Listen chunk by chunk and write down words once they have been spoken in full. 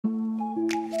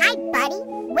Hi, buddy.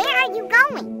 Where are you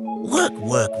going? Work,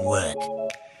 work, work.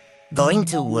 Going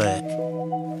to work.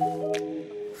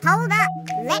 Hold up.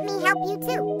 Let me help you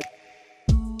too.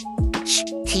 Shh,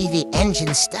 TV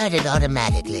engine started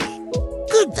automatically.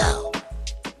 Good though.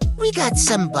 We got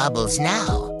some bubbles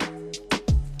now.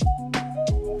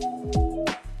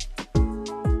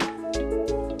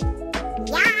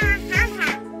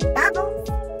 Bubbles.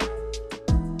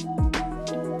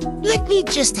 Let me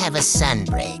just have a sun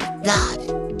break. God,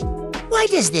 why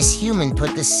does this human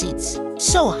put the seats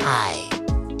so high?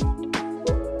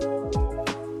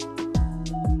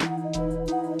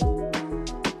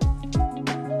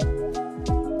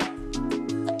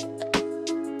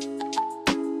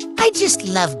 I just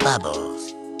love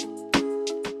bubbles.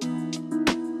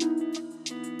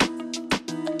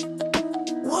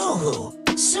 Whoa,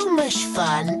 so much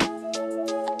fun.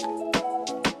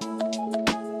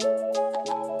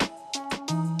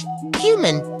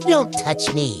 Human, don't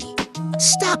touch me.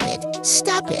 Stop it,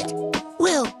 stop it.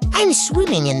 Well, I'm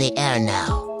swimming in the air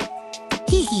now.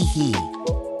 Hee hee hee.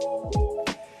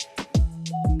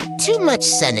 Too much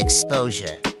sun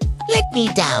exposure. Let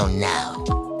me down now.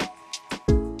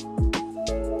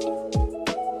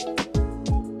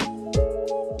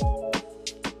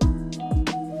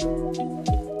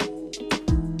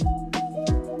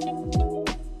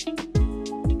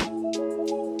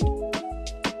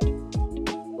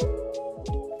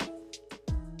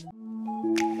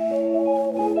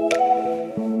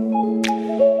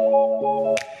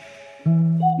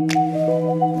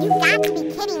 You got to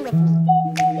be kidding with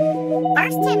me.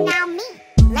 First him, now me.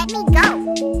 Let me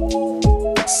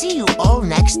go. See you all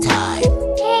next time.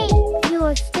 Hey, you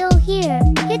are still here.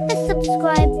 Hit the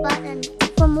subscribe button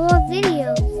for more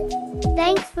videos.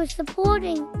 Thanks for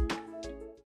supporting.